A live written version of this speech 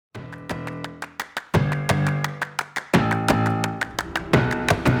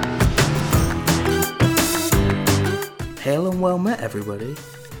Hail and well met, everybody.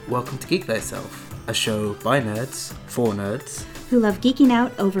 Welcome to Geek Thyself, a show by nerds, for nerds, who love geeking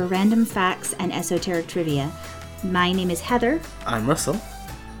out over random facts and esoteric trivia. My name is Heather. I'm Russell.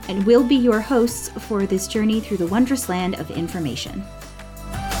 And we'll be your hosts for this journey through the wondrous land of information.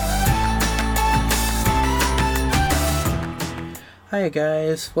 Hiya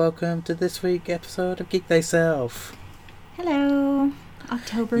guys, welcome to this week's episode of Geek Thyself. Hello.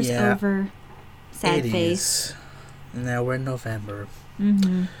 October's over. Sad face. Now we're in November.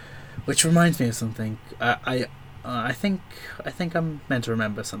 Mm-hmm. Which reminds me of something. I think I'm meant to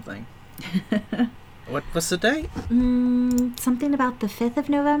remember something. What's the date? Something about the 5th of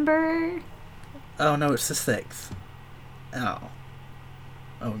November? Oh no, it's the 6th. Oh,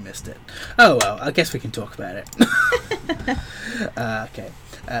 we missed it. Oh well, I guess we can talk about it. Okay.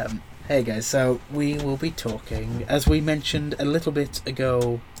 Hey guys, so we will be talking, as we mentioned a little bit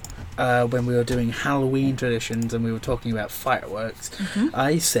ago, when we were doing Halloween traditions and we were talking about fireworks. Mm-hmm.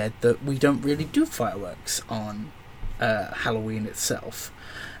 I said that we don't really do fireworks on Halloween itself,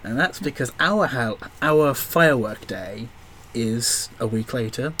 and that's because our firework day is a week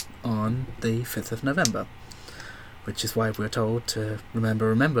later on the 5th of November, which is why we're told to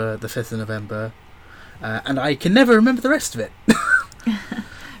remember the 5th of November, and I can never remember the rest of it.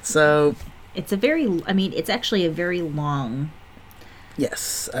 So it's actually a very long...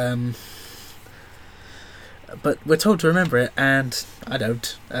 Yes, but we're told to remember it, and I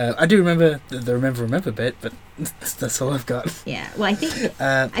don't. I do remember the remember bit, but that's all I've got. Yeah, well, I think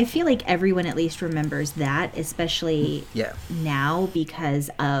I feel like everyone at least remembers that, especially now because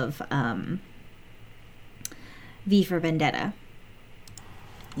of V for Vendetta.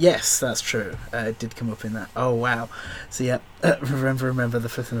 Yes, that's true. It did come up in that. Oh wow! So yeah, remember the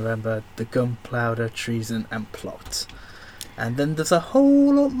 5th of November, the gunpowder treason and plot. And then there's a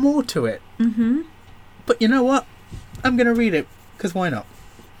whole lot more to it. Mm-hmm. But you know what? I'm going to read it, because why not?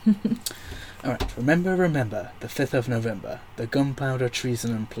 Alright, remember, the 5th of November, the gunpowder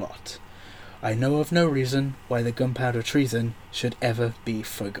treason and plot. I know of no reason why the gunpowder treason should ever be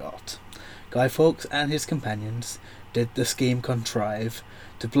forgot. Guy Fawkes and his companions did the scheme contrive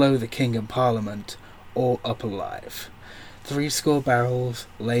to blow the king and parliament all up alive. 70 barrels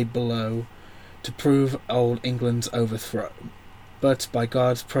laid below to prove old England's overthrow. But by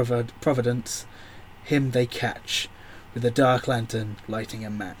God's providence, him they catch, with a dark lantern lighting a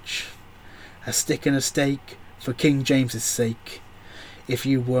match. A stick and a stake, for King James's sake. If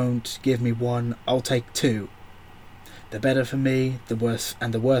you won't give me one, I'll take two. The better for me, the worse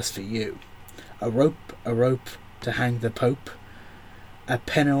for you. A rope to hang the Pope. A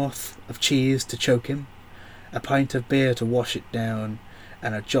pennorth of cheese to choke him. A pint of beer to wash it down.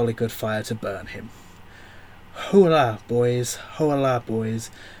 And a jolly good fire to burn him. Ho-la, boys,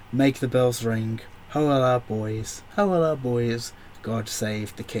 make the bells ring. Ho-la, boys, God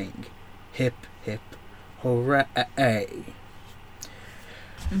save the king. Hip, hip, hooray.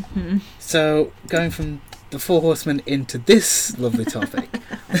 Mm-hmm. So, going from the Four Horsemen into this lovely topic,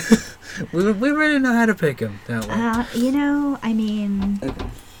 we really know how to pick them, don't we?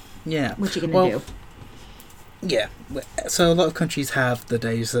 Yeah. What you gonna do? Yeah, so a lot of countries have the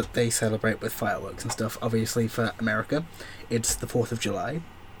days that they celebrate with fireworks and stuff. Obviously for America, it's the 4th of July.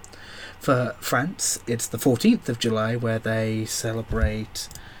 For France, it's the 14th of July where they celebrate...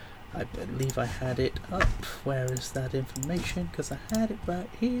 I believe I had it up. Where is that information? Because I had it right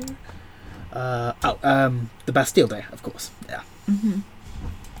here. The Bastille Day, of course. Yeah. Mm-hmm.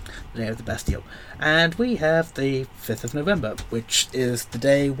 The day of the Bastille. And we have the 5th of November, which is the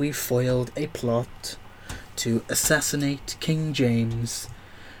day we foiled a plot to assassinate King James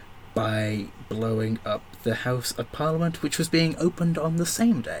by blowing up the House of Parliament, which was being opened on the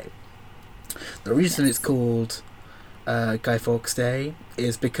same day. The reason it's called Guy Fawkes Day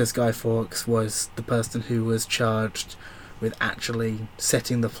is because Guy Fawkes was the person who was charged with actually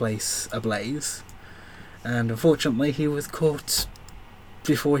setting the place ablaze, and unfortunately he was caught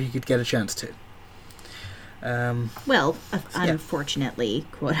before he could get a chance to. Unfortunately,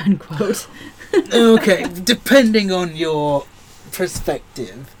 quote unquote. Okay, depending on your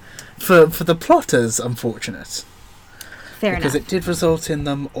perspective. For the plotters, unfortunate. Fair enough. Because it did result in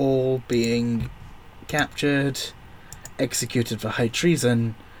them all being captured, executed for high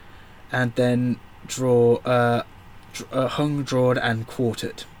treason, and then hung, drawn, and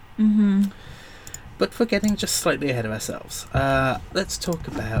quartered. Mm-hmm. But we're getting just slightly ahead of ourselves. Let's talk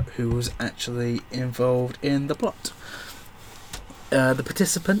about who was actually involved in the plot. The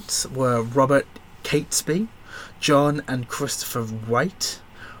participants were Robert Catesby, John and Christopher Wright,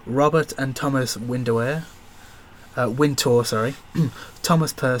 Robert and Thomas Wintour,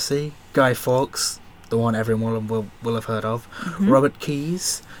 Thomas Percy, Guy Fawkes, the one everyone will have heard of, Robert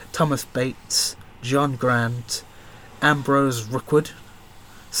Keyes, Thomas Bates, John Grant, Ambrose Rookwood,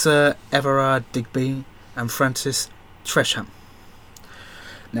 Sir Everard Digby, and Francis Tresham.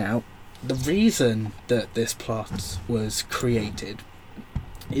 Now, the reason that this plot was created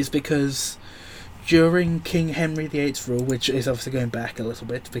is because during King Henry VIII's rule, which is obviously going back a little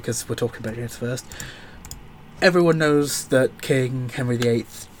bit because we're talking about James first, everyone knows that King Henry VIII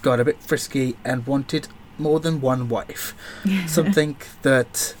got a bit frisky and wanted more than one wife. Something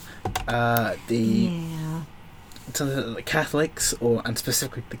that the Catholics, and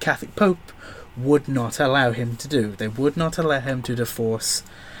specifically the Catholic Pope, would not allow him to do. They would not allow him to divorce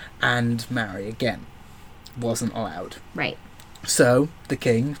and marry again. Wasn't allowed. Right. So the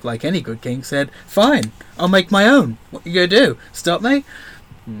king, like any good king, said, "Fine, I'll make my own. What are you gonna do? Stop me?"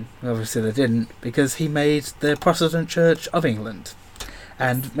 Obviously they didn't, because he made the Protestant Church of England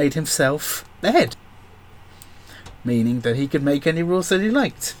and made himself the head, meaning that he could make any rules that he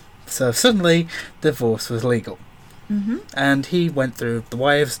liked. So suddenly divorce was legal. And he went through the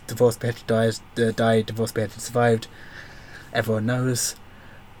wives, divorced, beheaded, died, divorced, beheaded, survived. Everyone knows.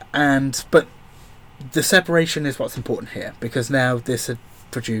 But the separation is what's important here, because now this had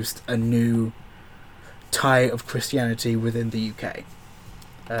produced a new tie of Christianity within the UK.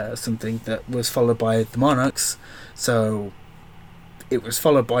 Something that was followed by the monarchs, so it was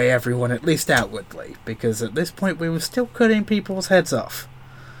followed by everyone, at least outwardly, because at this point we were still cutting people's heads off.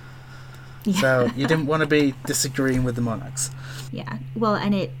 Yeah. So you didn't want to be disagreeing with the monarchs. Yeah, well,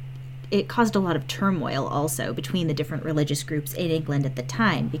 and it caused a lot of turmoil also between the different religious groups in England at the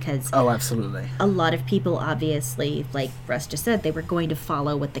time, because absolutely, a lot of people, obviously, like Russ just said, they were going to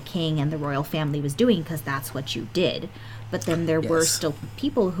follow what the king and the royal family was doing because that's what you did. But then there were still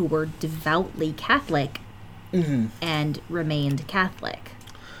people who were devoutly Catholic and remained Catholic.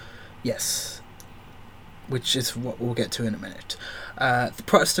 Yes, which is what we'll get to in a minute. The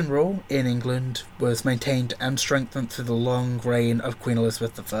Protestant rule in England was maintained and strengthened through the long reign of Queen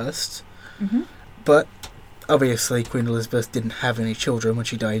Elizabeth I. But obviously Queen Elizabeth didn't have any children when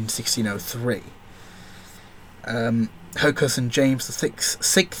she died in 1603. Her cousin James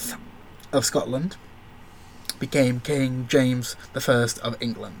VI of Scotland became King James I of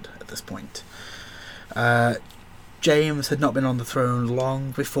England at this point. James had not been on the throne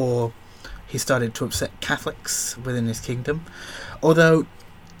long before he started to upset Catholics within his kingdom. Although,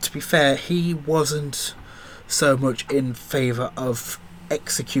 to be fair, he wasn't so much in favour of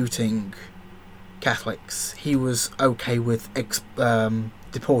executing Catholics. He was okay with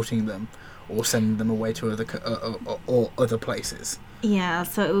deporting them or sending them away to other places. Yeah,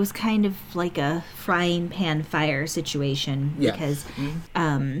 so it was kind of like a frying pan fire situation. Yeah. Because,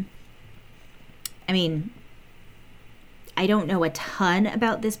 I mean, I don't know a ton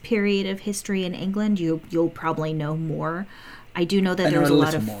about this period of history in England. You'll probably know more. I do know that there was a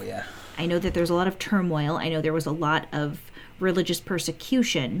lot of more, yeah. I know that there's a lot of turmoil. I know there was a lot of religious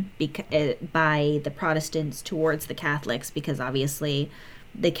persecution by the Protestants towards the Catholics, because obviously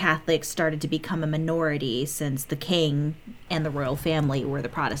the Catholics started to become a minority since the king and the royal family were the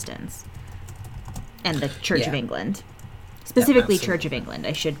Protestants and the Church of England. Specifically Church of England.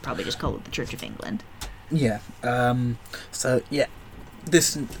 I should probably just call it the Church of England. Yeah.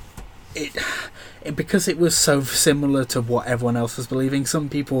 Because it was so similar to what everyone else was believing, some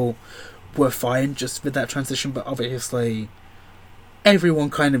people were fine just with that transition, but obviously everyone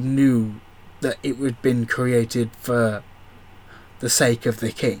kind of knew that it had been created for the sake of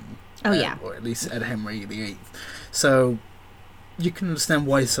the king. Oh, yeah. Or at least Ed Henry VIII. So you can understand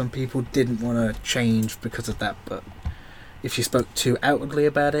why some people didn't want to change because of that, but if you spoke too outwardly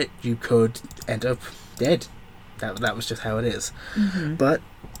about it, you could end up dead. That was just how it is. But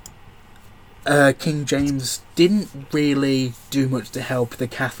King James didn't really do much to help the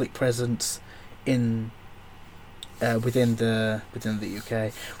Catholic presence within the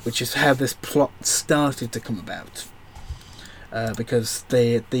UK, which is how this plot started to come about. Because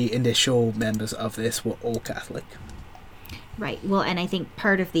the initial members of this were all Catholic. Right. Well, and I think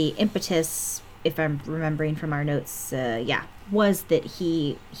part of the impetus, if I'm remembering from our notes, was that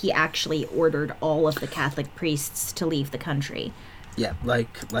he actually ordered all of the Catholic priests to leave the country. Yeah,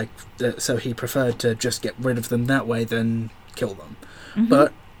 so he preferred to just get rid of them that way than kill them.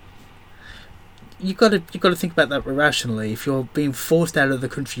 But you got to think about that rationally. If you're being forced out of the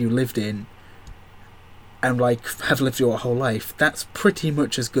country you lived in and have lived your whole life, that's pretty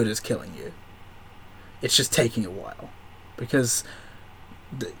much as good as killing you. It's just taking a while, because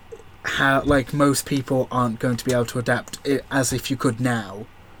most people aren't going to be able to adapt as if you could now,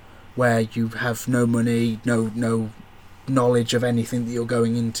 where you have no money, no knowledge of anything that you're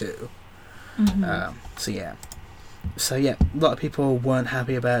going into. So yeah, a lot of people weren't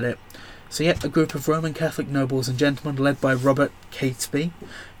happy about it. So yeah, a group of Roman Catholic nobles and gentlemen led by Robert Catesby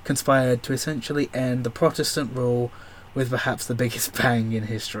conspired to essentially end the Protestant rule with perhaps the biggest bang in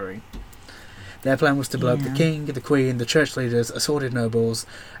history. Their plan was to blow up the king, the queen, the church leaders, assorted nobles,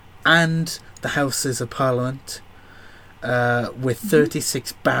 and the houses of parliament with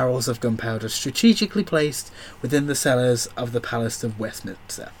 36 barrels of gunpowder strategically placed within the cellars of the Palace of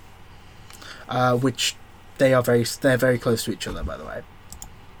Westminster, which they're very close to each other, by the way.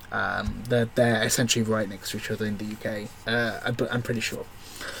 They're essentially right next to each other in the UK, I'm pretty sure.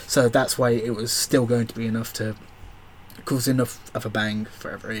 So that's why it was still going to be enough to cause enough of a bang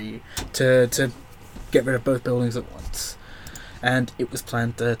for to get rid of both buildings at once. And it was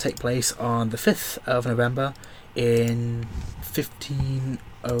planned to take place on the 5th of November in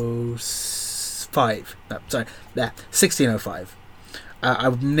 1605. No, sorry, 1605. I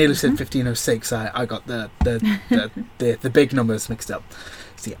nearly said 1506. I got the big numbers mixed up.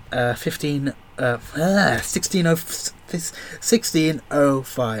 So yeah,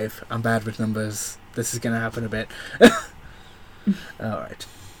 1605. I'm bad with numbers. This is going to happen a bit. All right.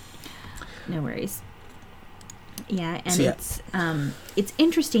 No worries. Yeah, and so, it's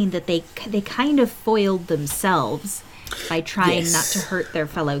interesting that they kind of foiled themselves by trying not to hurt their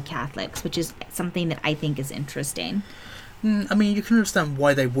fellow Catholics, which is something that I think is interesting. I mean, you can understand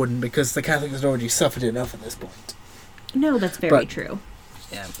why they wouldn't, because the Catholics had already suffered enough at this point. No, that's very true.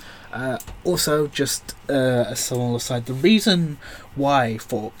 Yeah. Also, just a small aside, the reason why Guy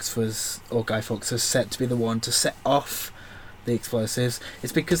Fawkes was set to be the one to set off the explosives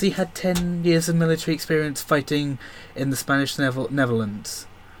is because he had 10 years of military experience fighting in the Spanish Netherlands.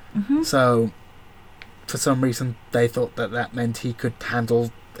 So, for some reason, they thought that meant he could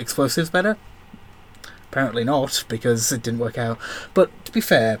handle explosives better. Apparently not, because it didn't work out. But to be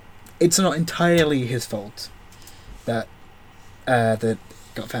fair, it's not entirely his fault that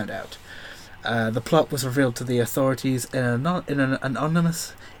got found out. The plot was revealed to the authorities in an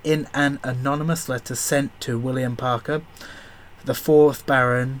anonymous letter sent to William Parker, the 4th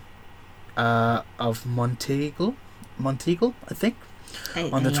Baron of Monteagle, I think,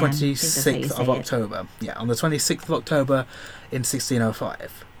 on the 26th of October. Yeah, on the 26th of October in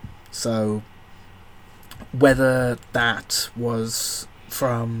 1605. So, whether that was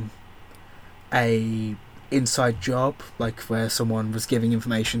from a inside job, like where someone was giving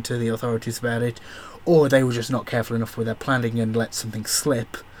information to the authorities about it, or they were just not careful enough with their planning and let something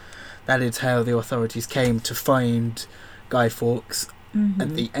slip, that is how the authorities came to find Guy Fawkes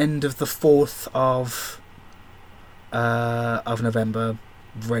at the end of the 4th of November,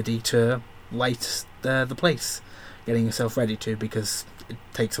 ready to light the place, getting himself ready to, because it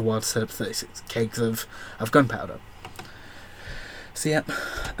takes a while to set up 36 kegs of gunpowder. So yeah,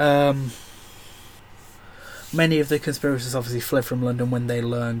 many of the conspirators obviously fled from London when they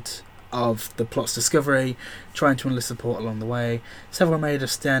learned of the plot's discovery, trying to enlist support along the way. Several made a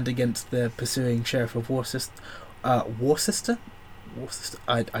stand against the pursuing Sheriff of Worcester. I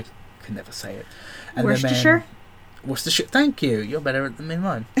can never say it. And Worcestershire? Worcestershire. Thank you. You're better at than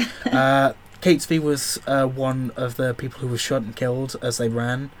mine. Catesby was one of the people who was shot and killed as they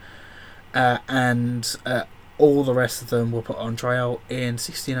ran, and all the rest of them were put on trial in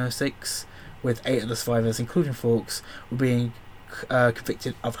 1606, with 8 of the survivors, including Fawkes, were being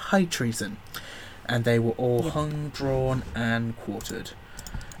convicted of high treason, and they were all hung, drawn, and quartered.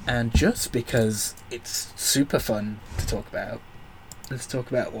 And just because it's super fun to talk about, let's talk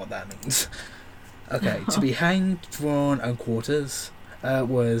about what that means. Okay, to be hanged, drawn, and quarters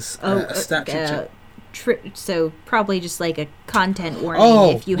was a statute. So probably just like a content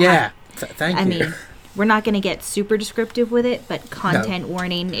warning. If you have, thank you. I mean, we're not going to get super descriptive with it, but content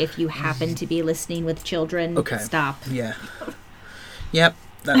warning if you happen to be listening with children. Okay. Stop. Yeah. Yep,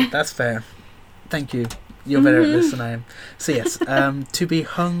 that's fair. Thank you. You're better at this than I am. So yes, to be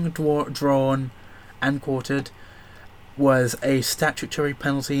hung, drawn, and quartered was a statutory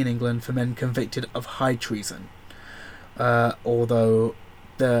penalty in England for men convicted of high treason. Although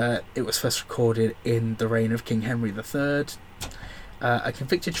it was first recorded in the reign of King Henry III. A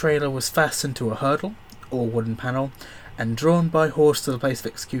convicted traitor was fastened to a hurdle or wooden panel and drawn by horse to the place of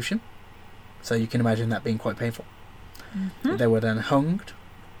execution. So you can imagine that being quite painful. They were then hung.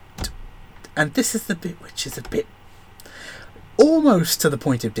 And this is the bit which is a bit almost to the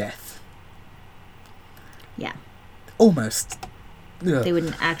point of death. Yeah. Almost. Ugh. They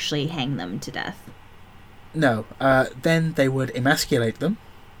wouldn't actually hang them to death. No. Then they would emasculate them,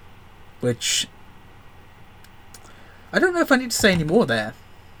 which I don't know if I need to say any more there.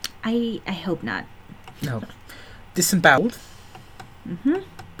 I hope not. No. Disemboweled.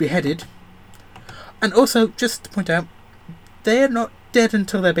 Beheaded. And also, just to point out, they're not dead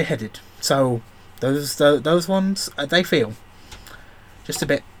until they're beheaded. So those ones, they feel just a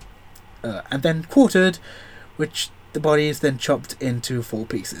bit. And then quartered, which the body is then chopped into 4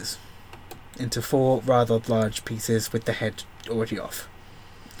 pieces. Into 4 rather large pieces with the head already off.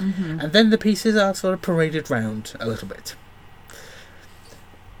 Mm-hmm. And then the pieces are sort of paraded round a little bit.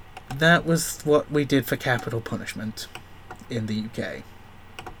 That was what we did for capital punishment in the UK.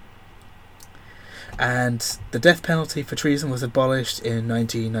 And the death penalty for treason was abolished in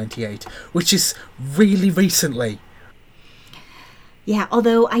 1998, which is really recently. Yeah,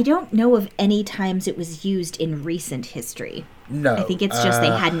 although I don't know of any times it was used in recent history. No. I think it's just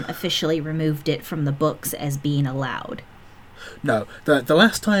they hadn't officially removed it from the books as being allowed. No, the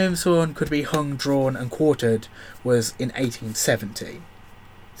last time someone could be hung, drawn and quartered was in 1870.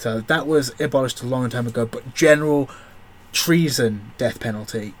 So that was abolished a long time ago, but general treason death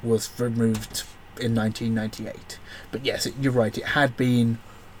penalty was removed in 1998. But yes, you're right, it had been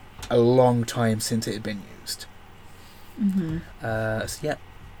a long time since it had been used. Mm-hmm. So yeah,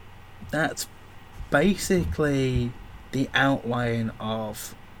 that's basically the outline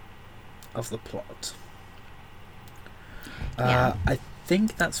of the plot. Yeah. I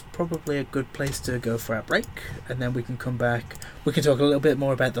think that's probably a good place to go for our break, and then we can come back. We can talk a little bit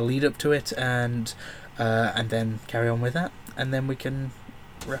more about the lead up to it, and then carry on with that, and then we can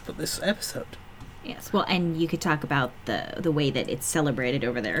wrap up this episode. Yes, well, and you could talk about the way that it's celebrated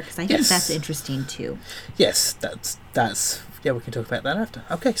over there, because I think that's interesting too. Yes, that's yeah, we can talk about that after.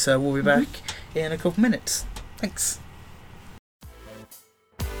 Okay, so we'll be back in a couple minutes. Thanks.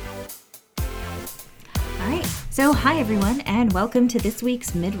 Alright, so hi everyone, and welcome to this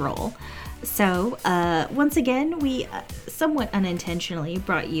week's mid-roll. So, once again, we somewhat unintentionally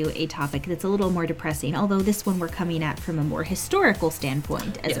brought you a topic that's a little more depressing, although this one we're coming at from a more historical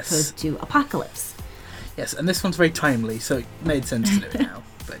standpoint as opposed to apocalypse. Yes, and this one's very timely, so it made sense to do it now.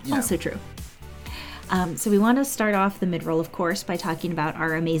 But, you know. Also true. So we want to start off the mid-roll, of course, by talking about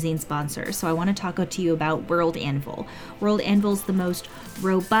our amazing sponsor. So I want to talk to you about World Anvil. World Anvil is the most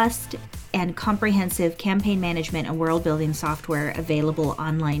robust and comprehensive campaign management and world-building software available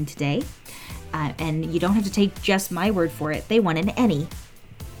online today. And you don't have to take just my word for it. They won an Emmy,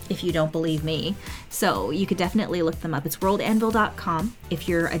 if you don't believe me. So you could definitely look them up. It's worldanvil.com. If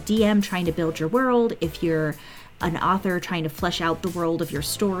you're a DM trying to build your world, if you're an author trying to flesh out the world of your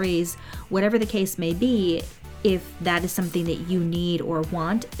stories, whatever the case may be, if that is something that you need or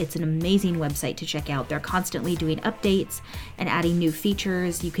want, it's an amazing website to check out. They're constantly doing updates and adding new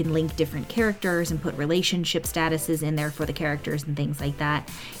features. You can link different characters and put relationship statuses in there for the characters and things like that.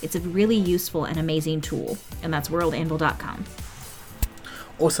 It's a really useful and amazing tool, and that's worldanvil.com.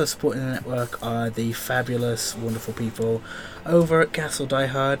 Also supporting the network are the fabulous, wonderful people over at Castle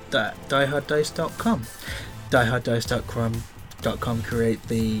Diehard at dieharddice.com. dieharddice.com create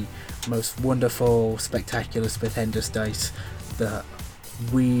the most wonderful, spectacular Smith-Enders dice that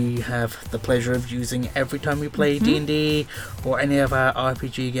we have the pleasure of using every time we play D&D or any of our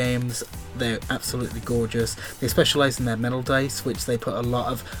RPG games. They're absolutely gorgeous. They specialise in their metal dice, which they put a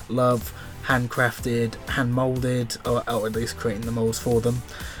lot of love, handcrafted, hand-moulded, or at least creating the moulds for them,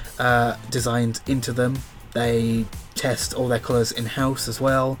 designed into them. They test all their colours in-house as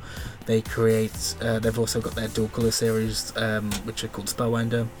well. They create, they've also got their dual colour series, which are called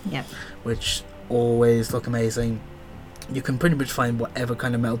Spellwinder, which always look amazing. You can pretty much find whatever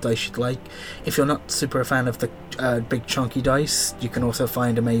kind of metal dice you'd like. If you're not super a fan of the big chunky dice, you can also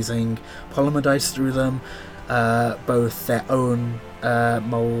find amazing polymer dice through them, both their own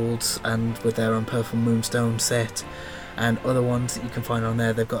moulds and with their own Purple Moonstone set, and other ones that you can find on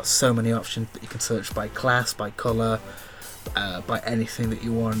there. They've got so many options that you can search by class, by colour, by anything that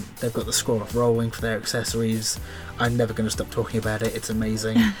you want. They've got the Scroll of Rolling for their accessories. I'm never going to stop talking about it. It's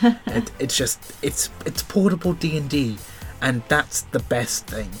amazing. It's portable D&D, and that's the best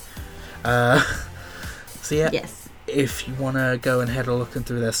thing. So yeah, if you want to go and head a look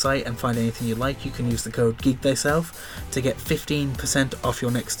through their site and find anything you like, you can use the code GeekThyself to get 15% off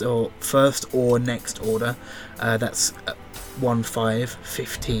your first or next order. That's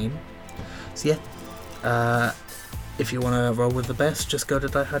 15. So yeah, if you want to roll with the best, just go to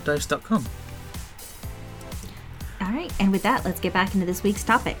dieharddice.com. Alright, and with that, let's get back into this week's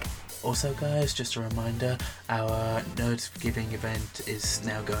topic. Also guys, just a reminder, our Nerds Giving event is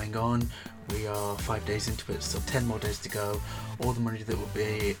now going on. We are 5 days into it, so 10 more days to go. All the money that will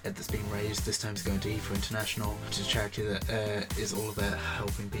be that's being raised this time is going to EFA International, which is a charity that is all about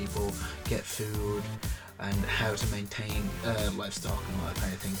helping people get food and how to maintain livestock and all that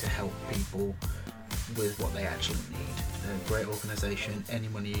kind of thing to help people with what they actually need. They're a great organisation. Any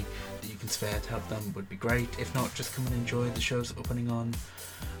money that you can spare to help them would be great. If not, just come and enjoy the shows that we're putting on.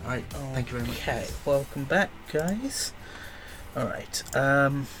 Alright, thank you very much. Okay, welcome back, guys. Alright,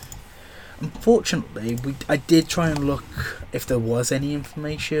 unfortunately, I did try and look if there was any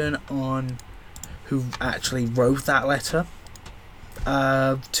information on who actually wrote that letter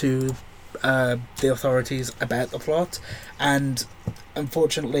to the authorities about the plot, and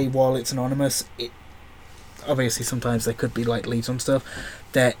unfortunately, while it's anonymous, obviously sometimes there could be like leads and stuff.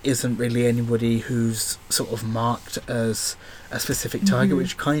 There isn't really anybody who's sort of marked as a specific target,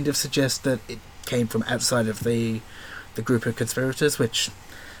 which kind of suggests that it came from outside of the group of conspirators, which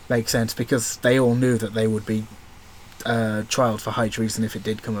makes sense because they all knew that they would be trialed for high treason if it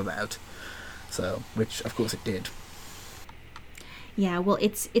did come about. So, which of course it did. Yeah, well,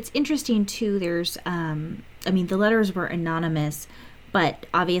 it's interesting too. There's, the letters were anonymous, but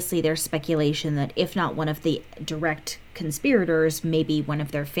obviously there's speculation that if not one of the direct conspirators, maybe one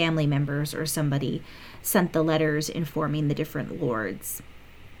of their family members or somebody sent the letters informing the different lords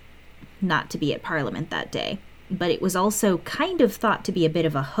not to be at Parliament that day. But it was also kind of thought to be a bit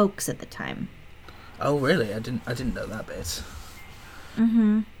of a hoax at the time. Oh, really? I didn't know that bit.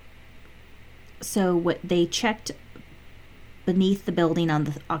 Mm-hmm. So what they checked beneath the building on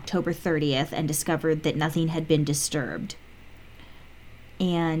the October 30th and discovered that nothing had been disturbed.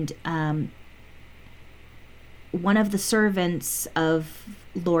 And one of the servants of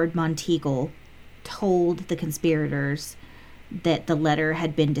Lord Monteagle told the conspirators that the letter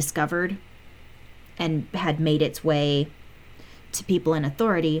had been discovered and had made its way to people in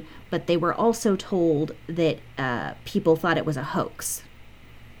authority, but they were also told that people thought it was a hoax.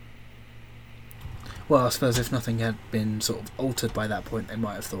 Well, I suppose if nothing had been sort of altered by that point, they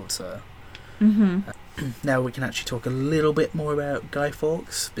might have thought so. Mm-hmm. Now we can actually talk a little bit more about Guy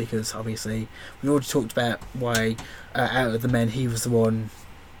Fawkes, because obviously we already talked about why, out of the men, he was the one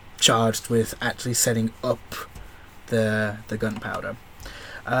charged with actually setting up the gunpowder.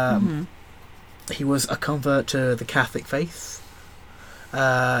 He was a convert to the Catholic faith.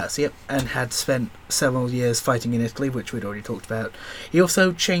 And had spent several years fighting in Italy, which we'd already talked about. He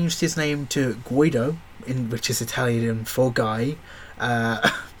also changed his name to Guido, which is Italian for Guy,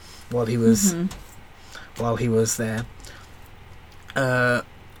 while he was there.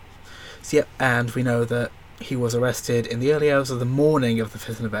 And we know that he was arrested in the early hours of the morning of the 5th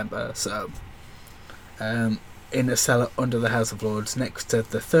of November. So, in a cellar under the House of Lords, next to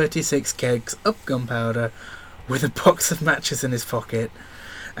the 36 kegs of gunpowder, with a box of matches in his pocket,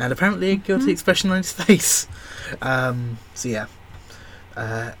 and apparently a guilty expression on his face. By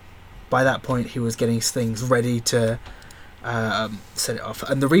that point he was getting things ready to set it off.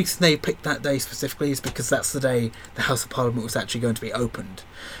 And the reason they picked that day specifically is because that's the day the House of Parliament was actually going to be opened.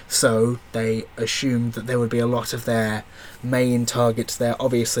 So they assumed that there would be a lot of their main targets there.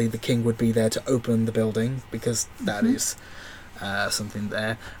 Obviously the king would be there to open the building, because that is something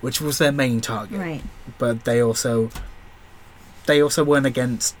there, which was their main target. Right. But they also weren't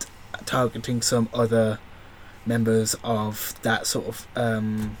against targeting some other members of that sort of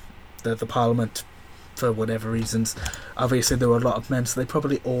the Parliament for whatever reasons. Obviously there were a lot of men, so they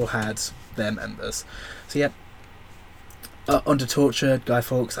probably all had their members. So under torture, Guy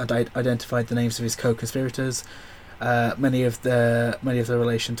Fawkes identified the names of his co-conspirators. Many of their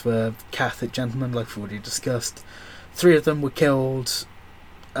relations were Catholic gentlemen, like we've already discussed. 3 of them were killed.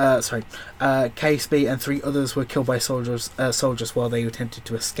 Caseby and 3 others were killed by soldiers while they attempted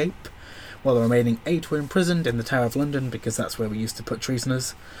to escape. While the remaining 8 were imprisoned in the Tower of London, because that's where we used to put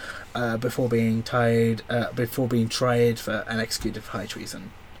treasoners, before being tried for and executed for high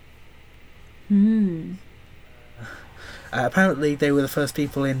treason. Apparently, they were the first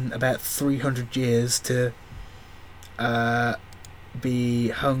people in about 300 years to be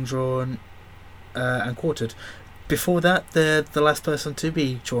hung, drawn, and quartered. Before that, the last person to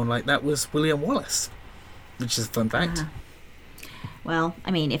be drawn like that was William Wallace, which is a fun fact. Well,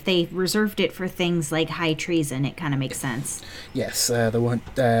 I mean, if they reserved it for things like high treason, it kind of makes sense. Yes,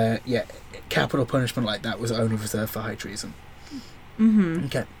 capital punishment like that was only reserved for high treason. Mm-hmm.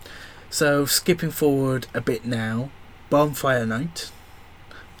 Okay, so skipping forward a bit now, Bonfire Night,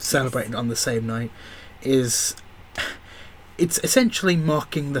 celebrating on the same night, it's essentially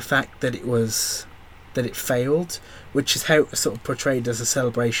mocking the fact that it failed, which is how it was sort of portrayed as a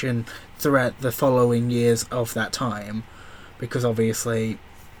celebration throughout the following years of that time, because obviously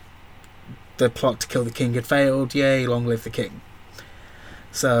the plot to kill the king had failed. Yay, long live the king.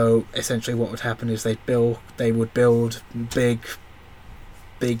 So essentially what would happen is they would build big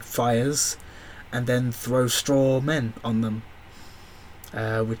fires and then throw straw men on them,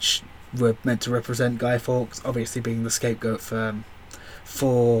 which were meant to represent Guy Fawkes, obviously being the scapegoat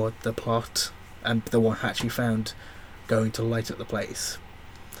for the plot and the one actually found going to light up the place.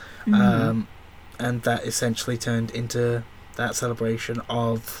 Mm-hmm. And that essentially turned into that celebration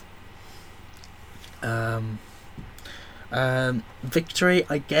of victory,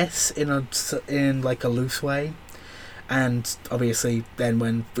 I guess, in like a loose way. And obviously, then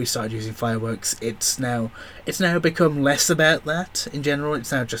when we started using fireworks, it's now become less about that in general.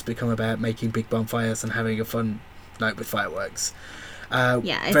 It's now just become about making big bonfires and having a fun night with fireworks.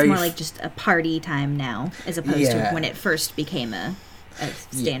 It's more like just a party time now, as opposed to when it first became a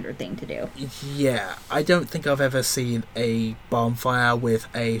standard thing to do. Yeah, I don't think I've ever seen a bonfire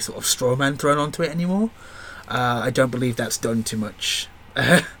with a sort of straw man thrown onto it anymore. I don't believe that's done too much.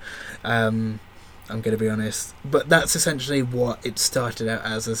 I'm going to be honest, but that's essentially what it started out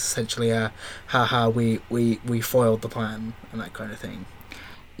as. Essentially a haha, we foiled the plan and that kind of thing.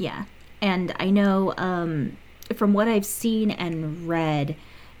 Yeah, and I know from what I've seen and read,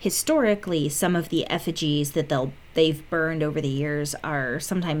 historically, some of the effigies that they've burned over the years are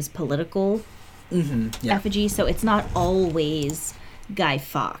sometimes political effigies, so it's not always Guy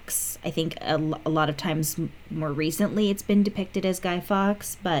Fawkes. I think a lot of times more recently it's been depicted as Guy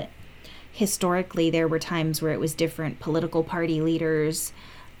Fawkes, but historically there were times where it was different political party leaders,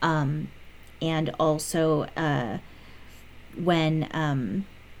 and also when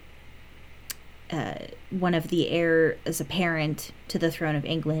one of the heirs apparent to the throne of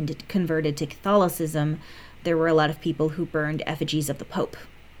England converted to Catholicism, there were a lot of people who burned effigies of the Pope.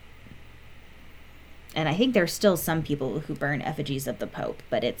 And I think there's still some people who burn effigies of the Pope,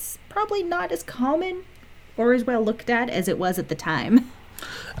 but it's probably not as common or as well looked at as it was at the time.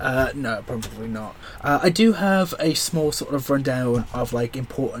 No, probably not. I do have a small sort of rundown of like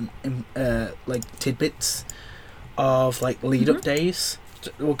important like tidbits of like lead-up days.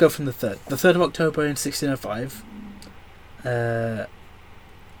 We'll go from the 3rd of October in 1605. The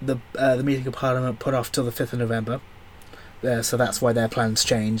meeting of Parliament put off till the 5th of November. So that's why their plans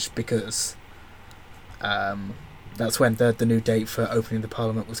changed, because that's when the new date for opening the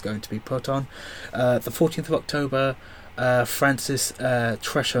Parliament was going to be put on. The 14th of October, Francis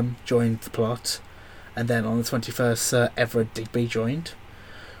Tresham joined the plot, and then on the 21st, Sir Everard Digby joined.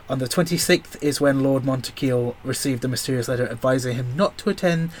 On the 26th is when Lord Monteagle received a mysterious letter advising him not to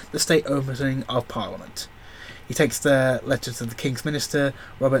attend the state opening of Parliament. He takes the letter to the King's Minister,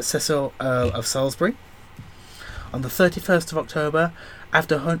 Robert Cecil, Earl of Salisbury. On the 31st of October,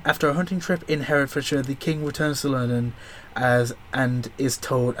 after a hunting trip in Herefordshire, the King returns to London and is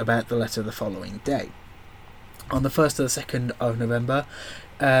told about the letter the following day. On the 1st or the 2nd of November,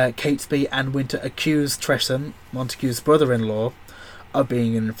 Catesby and Winter accuse Tresham, Montague's brother-in-law, of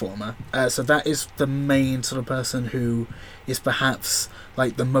being an informer. So that is the main sort of person who is perhaps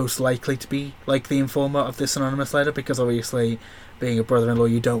like the most likely to be like the informer of this anonymous letter, because obviously being a brother-in-law,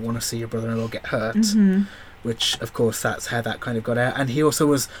 you don't want to see your brother-in-law get hurt. Mm-hmm. Which, of course, that's how that kind of got out. And he also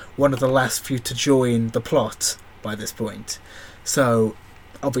was one of the last few to join the plot by this point. So,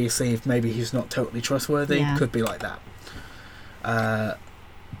 obviously, if maybe he's not totally trustworthy, could be like that.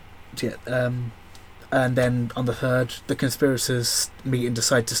 And then on the 3rd, the conspirators meet and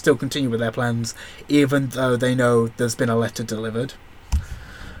decide to still continue with their plans, even though they know there's been a letter delivered.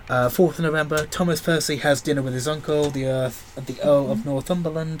 4th of November, Thomas Percy has dinner with his uncle, the Earl of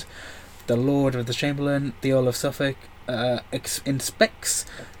Northumberland. The Lord of the Chamberlain, the Earl of Suffolk, inspects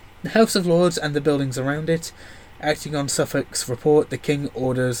the House of Lords and the buildings around it. Acting on Suffolk's report, the King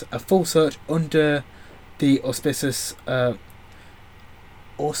orders a full search under the auspices of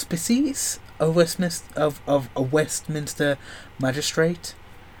a Westminster magistrate,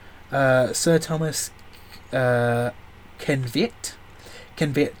 Sir Thomas Kenviet.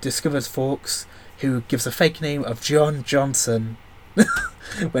 Kenviet discovers Fawkes, who gives a fake name of John Johnson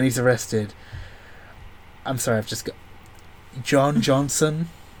when he's arrested. I'm sorry, I've just got John Johnson.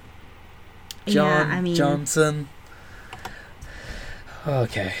 Johnson.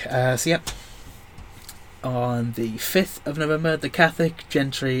 Okay, so yep. On the 5th of November, the Catholic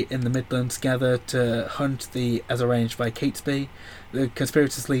gentry in the Midlands gather to hunt as arranged by Catesby. The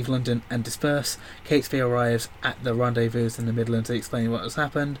conspirators leave London and disperse. Catesby arrives at the rendezvous in the Midlands to explain what has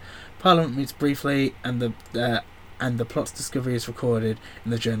happened. Parliament meets briefly, and the plot's discovery is recorded in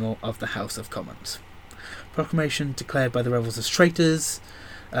the Journal of the House of Commons. Proclamation declared by the rebels as traitors.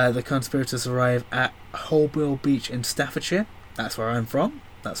 The conspirators arrive at Holwell Beach in Staffordshire. That's where I'm from.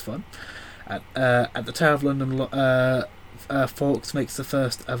 That's fun. At the Tower of London, Fawkes makes the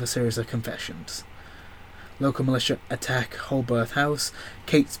first of a series of confessions. Local militia attack Holborn House.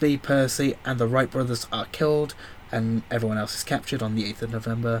 Catesby, Percy, and the Wright brothers are killed, and everyone else is captured on the 8th of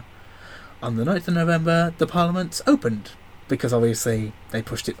November. On the 9th of November, the Parliament opened, because obviously they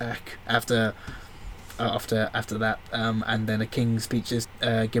pushed it back after that, and then a King's speech is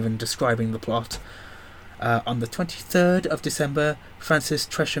given describing the plot. On the 23rd of December, Francis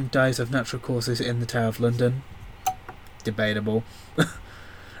Tresham dies of natural causes in the Tower of London. Debatable.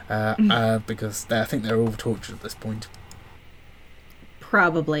 Because I think they're all tortured at this point.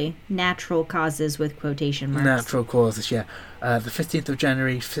 Probably. Natural causes with quotation marks. Natural causes, yeah. The 15th of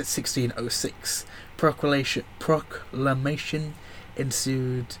January, 1606, proclamation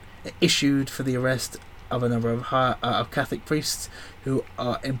issued for the arrest of a number of Catholic priests who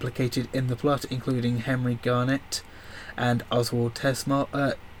are implicated in the plot, including Henry Garnet and Oswald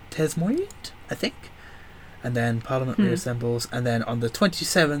Tesmoyd, I think. And then Parliament reassembles, and then on the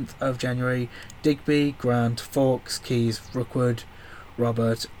 27th of January, Digby, Grant, Fawkes, Keyes, Rookwood,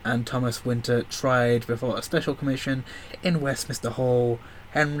 Robert and Thomas Winter tried before a special commission in Westminster Hall.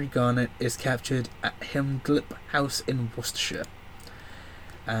 Henry Garnet is captured at Hindlip House in Worcestershire.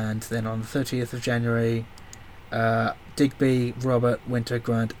 And then on the 30th of January, Digby, Robert, Winter,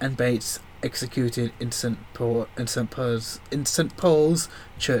 Grant and Bates executed in St. Paul's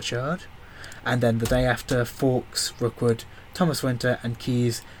churchyard. And then the day after, Fawkes, Rookwood, Thomas Winter and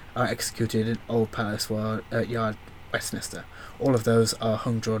Keyes are executed in Old Palace Yard, Westminster. All of those are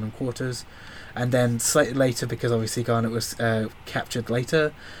hung, drawn and quarters. And then slightly later, because obviously Garnet was captured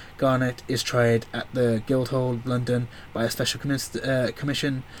later, Garnet is tried at the Guildhall, London, by a special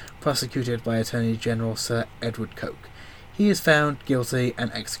commission prosecuted by Attorney General Sir Edward Coke. He is found guilty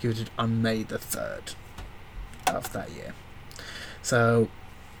and executed on May the 3rd of that year. So,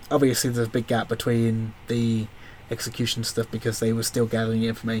 obviously there's a big gap between the execution stuff because they were still gathering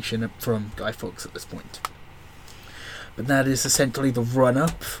information from Guy Fawkes at this point. But that is essentially the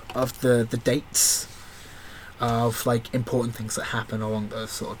run-up of the dates of like important things that happen along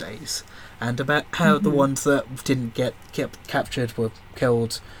those sort of days, and about how the ones that didn't get captured were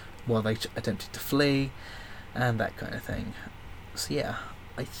killed while they attempted to flee, and that kind of thing. So yeah,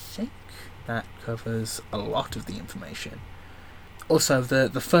 I think that covers a lot of the information. Also, the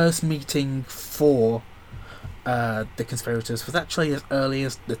first meeting for the conspirators was actually as early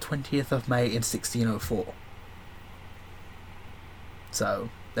as the 20th of May in 1604. So,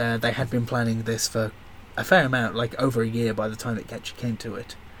 they had been planning this for a fair amount, like over a year by the time it actually came to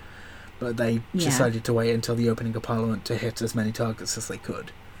it. But they decided to wait until the opening of Parliament to hit as many targets as they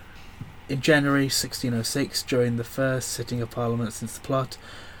could. In January 1606, during the first sitting of Parliament since the plot,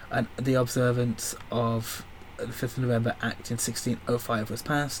 and the observance of the 5th of November Act in 1605 was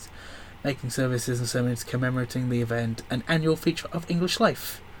passed, making services and ceremonies commemorating the event an annual feature of English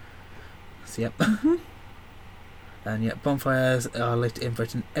life. So, yep. And yet bonfires are lit in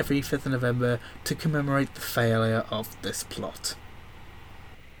Britain every 5th of November to commemorate the failure of this plot.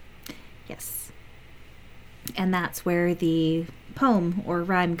 Yes. And that's where the poem or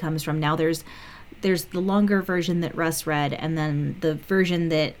rhyme comes from. Now there's the longer version that Russ read, and then the version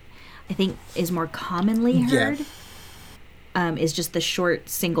that I think is more commonly heard is just the short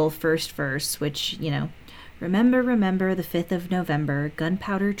single first verse, which, remember the 5th of November,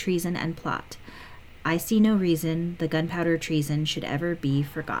 gunpowder, treason, and plot. I see no reason the gunpowder treason should ever be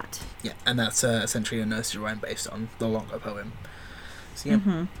forgot. Yeah, and that's essentially a nursery rhyme based on the longer poem. So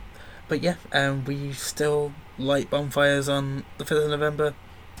yeah, but yeah, we still light bonfires on the 5th of November,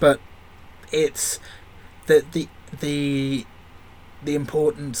 but it's the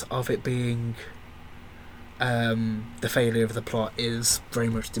importance of it being the failure of the plot is very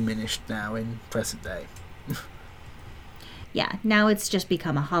much diminished now in present day. Yeah, now it's just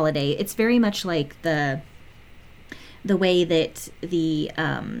become a holiday. It's very much like the way that the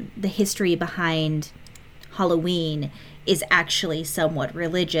history behind Halloween is actually somewhat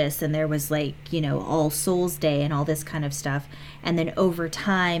religious, and there was All Souls Day and all this kind of stuff, and then over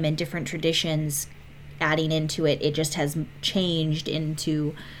time and different traditions adding into it, it just has changed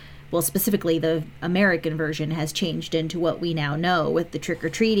into, well, specifically the American version has changed into what we now know with the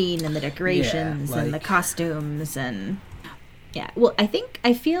trick-or-treating and the decorations and the costumes and... Yeah, well,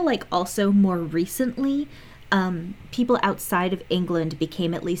 I feel like also more recently, people outside of England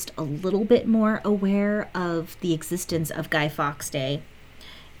became at least a little bit more aware of the existence of Guy Fawkes Day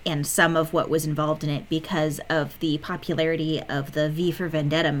and some of what was involved in it because of the popularity of the V for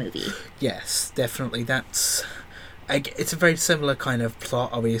Vendetta movie. Yes, definitely. It's a very similar kind of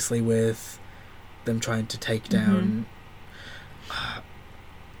plot, obviously, with them trying to take down...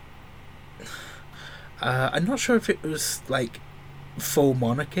 I'm not sure if it was full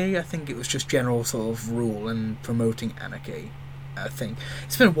monarchy. I think it was just general sort of rule and promoting anarchy. I think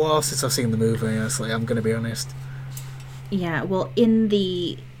it's been a while since I've seen the movie, honestly, I'm going to be honest. Yeah, well, in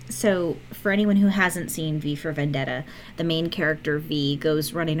the So, for anyone who hasn't seen V for Vendetta, the main character V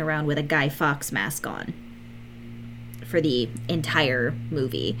goes running around with a Guy Fawkes mask on for the entire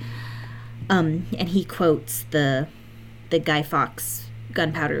movie. And he quotes the Guy Fawkes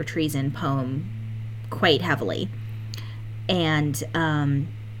Gunpowder Treason poem quite heavily. And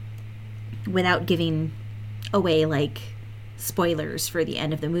without giving away, like, spoilers for the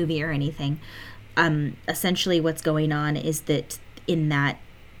end of the movie or anything, essentially what's going on is that in that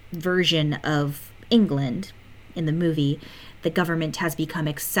version of England in the movie, the government has become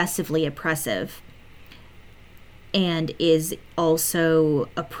excessively oppressive and is also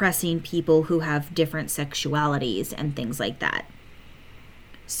oppressing people who have different sexualities and things like that.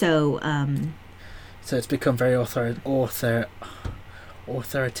 So it's become very authoritarian.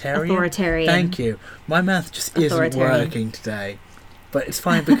 Authoritarian. Thank you. My math just isn't working today. But it's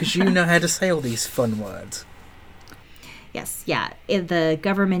fine because you know how to say all these fun words. Yes, yeah. The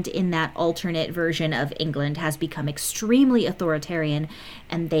government in that alternate version of England has become extremely authoritarian,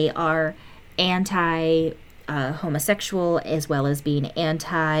 and they are anti-homosexual as well as being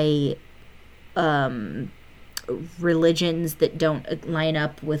anti religions that don't line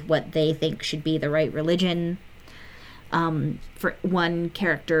up with what they think should be the right religion. For one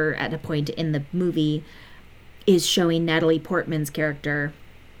character at a point in the movie is showing Natalie Portman's character.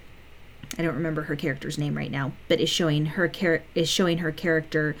 I don't remember her character's name right now, but is showing her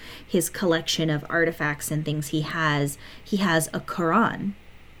character his collection of artifacts and things he has. He has a Quran,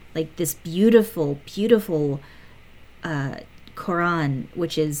 like this beautiful, beautiful Quran,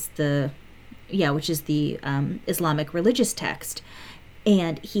 which is the Islamic religious text,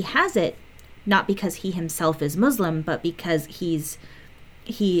 and he has it not because he himself is Muslim, but because he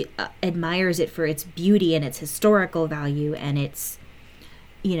admires it for its beauty and its historical value and its,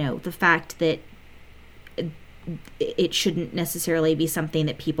 the fact that it shouldn't necessarily be something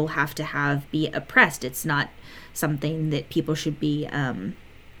that people have to have be oppressed. It's not something that people should be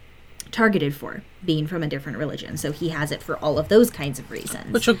targeted for, being from a different religion. So he has it for all of those kinds of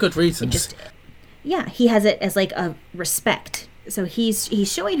reasons. Which are good reasons. He has it as like a respect. So he's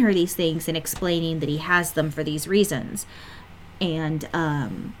showing her these things and explaining that he has them for these reasons. And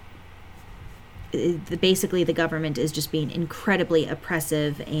basically the government is just being incredibly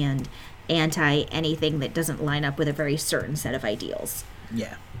oppressive and anti anything that doesn't line up with a very certain set of ideals.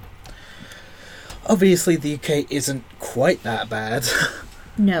 Yeah. Obviously the UK isn't quite that bad.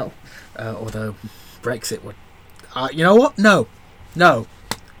 No. Although Brexit would... you know what? No.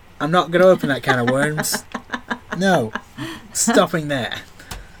 I'm not going to open that can of worms. No. Stopping there.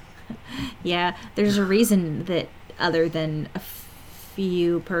 Yeah, there's a reason that other than a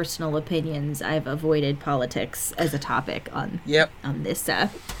few personal opinions, I've avoided politics as a topic on this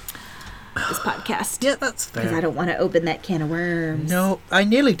podcast. Yeah, that's fair. Because I don't want to open that can of worms. No, I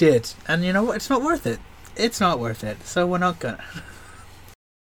nearly did. And you know what? It's not worth it. It's not worth it. So we're not gonna.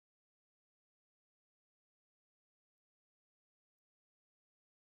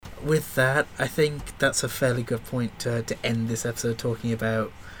 With that, I think that's a fairly good point to end this episode, talking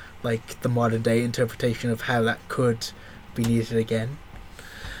about like the modern day interpretation of how that could be needed again,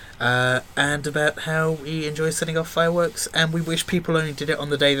 and about how we enjoy setting off fireworks, and we wish people only did it on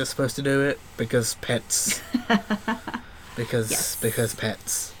the day they're supposed to do it because pets. because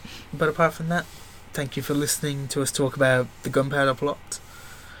pets. But apart from that, thank you for listening to us talk about the Gunpowder Plot.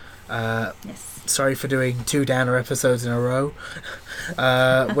 Yes. Sorry for doing 2 downer episodes in a row.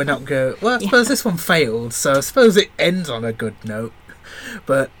 We're not going. Well, I suppose this one failed, so I suppose it ends on a good note.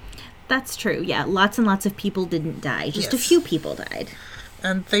 But that's true. Yeah, lots and lots of people didn't die. Just a few people died,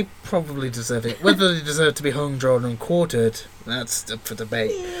 and they probably deserve it. Whether they deserve to be hung, drawn, and quartered, that's up for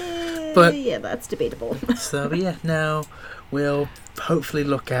debate. But yeah, that's debatable. So yeah, now we'll hopefully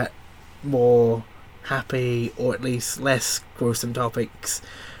look at more happy, or at least less gruesome topics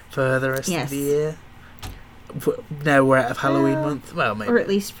for the rest of the year. Now we're out of Halloween month. Well, maybe. Or at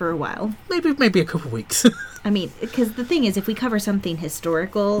least for a while. Maybe a couple of weeks. I mean, because the thing is, if we cover something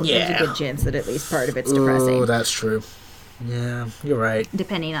historical, there's a good chance that at least part of it's depressing. Oh, that's true. Yeah, you're right.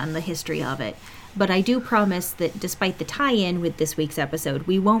 Depending on the history of it. But I do promise that despite the tie-in with this week's episode,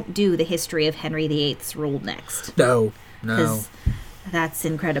 we won't do the history of Henry VIII's rule next. No. Because that's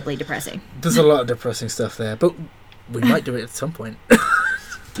incredibly depressing. There's a lot of depressing stuff there, but we might do it at some point.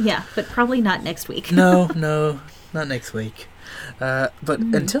 Yeah, but probably not next week. No, not next week. But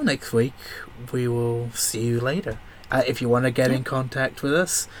until next week, we will see you later. If you want to get in contact with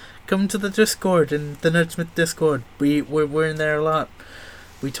us, come to the Discord, and the Nerdsmith Discord. We're in there a lot.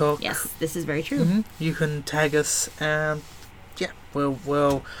 We talk. Yes, this is very true. Mm-hmm. You can tag us, and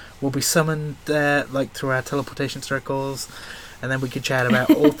we'll be summoned there, like through our teleportation circles, and then we could chat about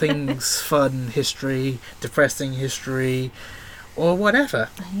all things fun, history, depressing history, or whatever.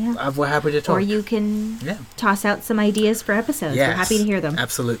 Yeah. We're happy to talk. Or you can toss out some ideas for episodes. Yes, we're happy to hear them.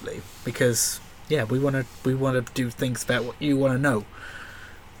 Absolutely, because we want to do things about what you want to know.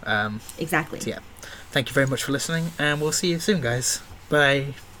 Exactly. So yeah. Thank you very much for listening, and we'll see you soon, guys.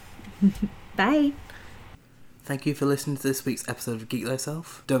 Bye. Bye. Thank you for listening to this week's episode of Geek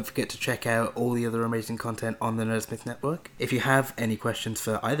Thyself. Don't forget to check out all the other amazing content on the Nerdsmith Network. If you have any questions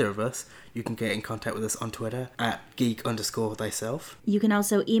for either of us, you can get in contact with us on Twitter at geek_thyself. You can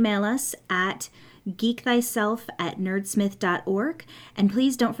also email us at geekthyself@nerdsmith.org. And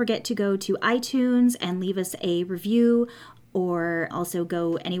please don't forget to go to iTunes and leave us a review, or also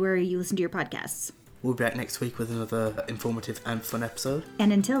go anywhere you listen to your podcasts. We'll be back next week with another informative and fun episode.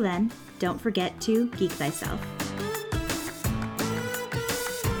 And until then, don't forget to geek thyself.